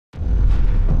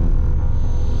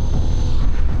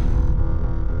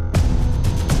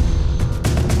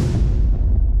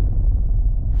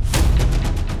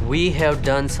We have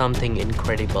done something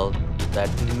incredible that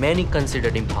many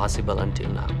considered impossible until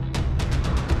now.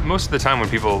 Most of the time when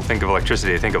people think of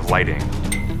electricity, they think of lighting.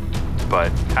 But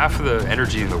half of the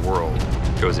energy in the world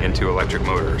goes into electric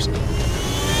motors.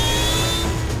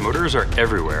 Motors are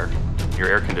everywhere. Your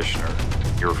air conditioner,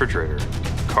 your refrigerator,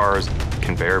 cars,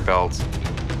 conveyor belts.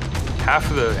 Half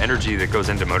of the energy that goes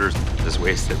into motors is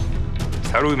wasted.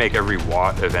 So how do we make every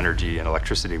watt of energy and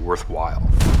electricity worthwhile?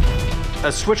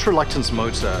 A switch reluctance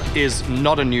motor is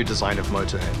not a new design of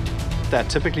motorhead that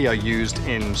typically are used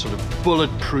in sort of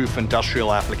bulletproof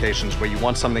industrial applications where you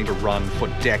want something to run for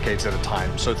decades at a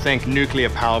time. So think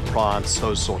nuclear power plants,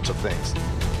 those sorts of things.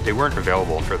 They weren't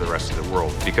available for the rest of the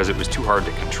world because it was too hard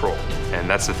to control. And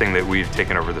that's the thing that we've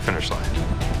taken over the finish line.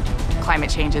 Climate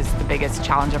change is the biggest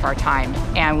challenge of our time,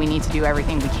 and we need to do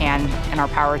everything we can in our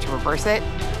power to reverse it.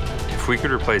 If we could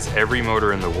replace every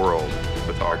motor in the world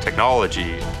with our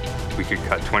technology, we could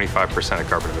cut 25% of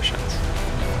carbon emissions.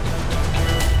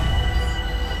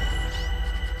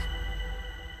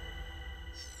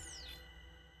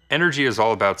 Energy is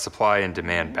all about supply and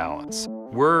demand balance.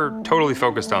 We're totally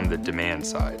focused on the demand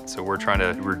side, so we're trying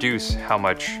to reduce how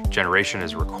much generation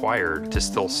is required to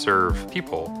still serve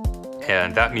people.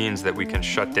 And that means that we can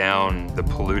shut down the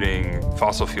polluting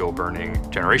fossil fuel burning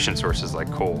generation sources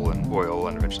like coal and oil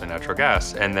and eventually natural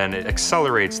gas, and then it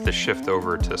accelerates the shift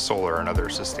over to solar and other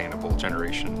sustainable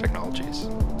generation technologies.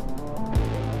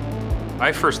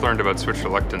 I first learned about switch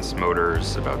reluctance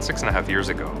motors about 6.5 years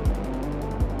ago.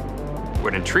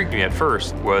 What intrigued me at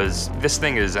first was this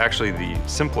thing is actually the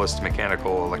simplest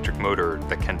mechanical electric motor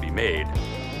that can be made,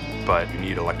 but you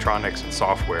need electronics and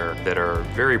software that are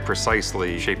very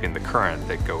precisely shaping the current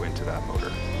that go into that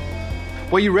motor.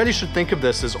 Well, you really should think of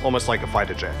this as almost like a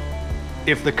fighter jet.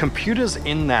 If the computers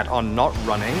in that are not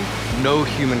running, no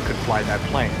human could fly that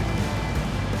plane.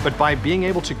 But by being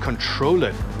able to control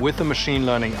it with a machine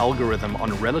learning algorithm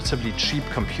on relatively cheap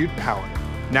compute power,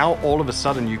 now all of a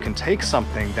sudden you can take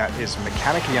something that is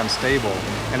mechanically unstable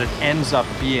and it ends up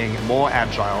being more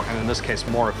agile, and in this case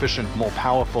more efficient, more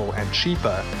powerful, and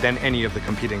cheaper than any of the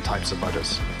competing types of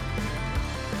motors.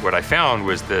 What I found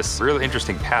was this really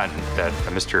interesting patent that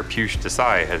Mr. Piyush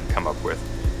Desai had come up with.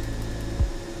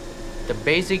 The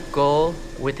basic goal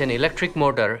with an electric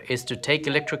motor is to take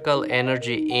electrical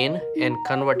energy in and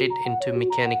convert it into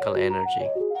mechanical energy.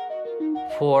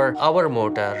 For our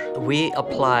motor, we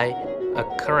apply a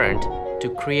current to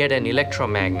create an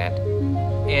electromagnet,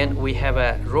 and we have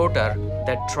a rotor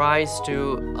that tries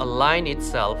to align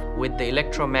itself with the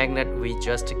electromagnet we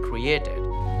just created.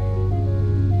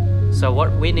 So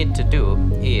what we need to do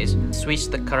is switch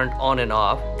the current on and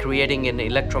off, creating an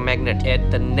electromagnet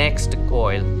at the next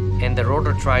coil, and the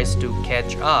rotor tries to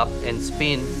catch up and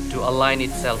spin to align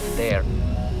itself there.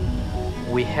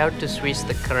 We have to switch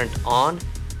the current on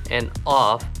and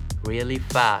off really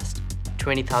fast,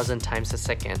 20,000 times a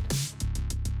second.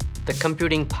 The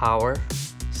computing power,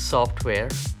 software,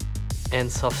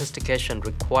 and sophistication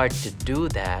required to do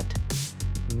that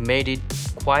made it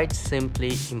quite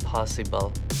simply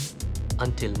impossible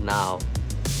until now.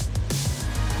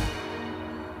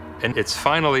 And it's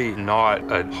finally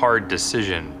not a hard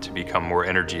decision to become more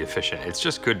energy efficient. It's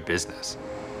just good business.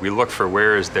 We look for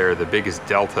where is there the biggest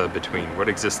delta between what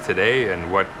exists today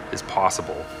and what is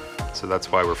possible. So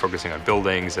that's why we're focusing on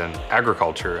buildings and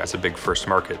agriculture as a big first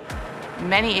market.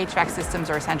 Many HVAC systems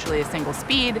are essentially a single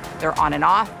speed. They're on and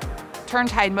off.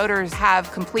 Turntide motors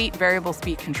have complete variable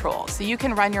speed control. So you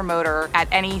can run your motor at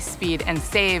any speed and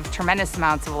save tremendous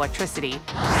amounts of electricity.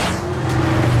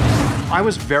 I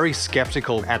was very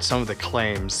skeptical at some of the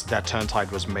claims that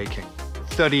Turntide was making.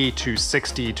 30 to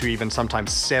 60 to even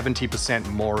sometimes 70%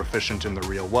 more efficient in the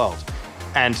real world.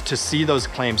 And to see those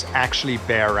claims actually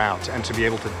bear out and to be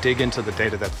able to dig into the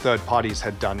data that third parties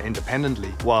had done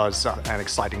independently was an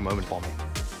exciting moment for me.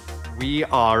 We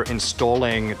are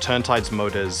installing Turntide's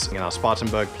motors in our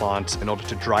Spartanburg plant in order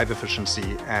to drive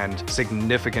efficiency and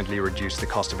significantly reduce the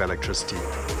cost of electricity.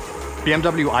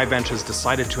 BMW iVentures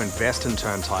decided to invest in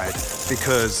Turntide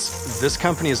because this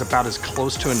company is about as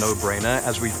close to a no-brainer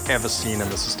as we've ever seen in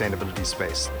the sustainability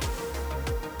space.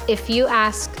 If you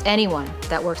ask anyone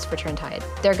that works for Turntide,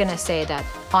 they're going to say that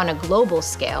on a global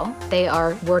scale, they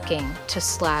are working to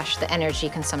slash the energy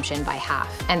consumption by half.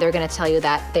 And they're going to tell you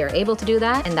that they're able to do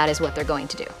that, and that is what they're going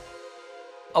to do.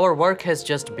 Our work has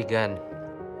just begun.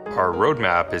 Our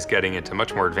roadmap is getting into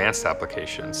much more advanced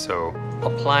applications, so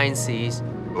Appliances,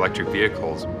 electric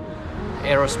vehicles.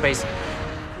 aerospace.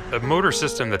 A motor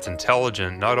system that's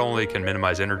intelligent not only can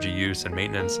minimize energy use and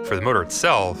maintenance for the motor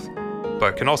itself,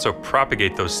 but can also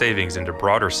propagate those savings into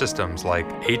broader systems like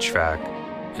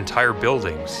HVAC, entire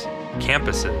buildings,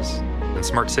 campuses, and and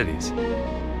smart cities.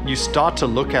 You start to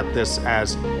look at this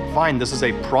as, fine, this is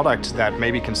a product that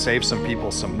maybe can save some people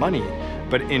some money,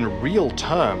 but in real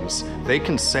terms, they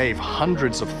can save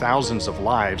hundreds of thousands of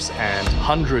lives and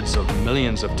hundreds of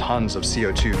millions of tons of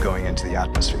CO2 going into the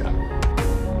atmosphere.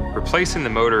 Replacing the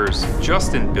motors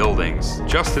just in buildings,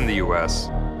 just in the US,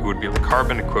 would be the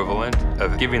carbon equivalent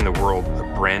of giving the world a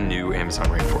brand new Amazon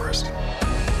rainforest.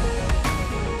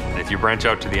 And if you branch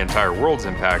out to the entire world's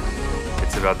impact,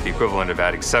 it's about the equivalent of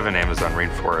adding 7 Amazon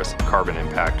rainforest carbon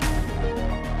impact.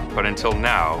 But until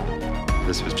now,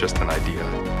 this was just an idea.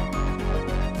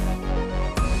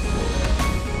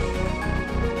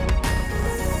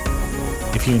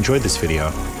 If you enjoyed this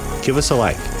video, give us a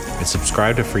like and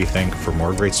subscribe to Freethink for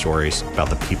more great stories about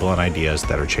the people and ideas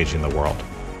that are changing the world.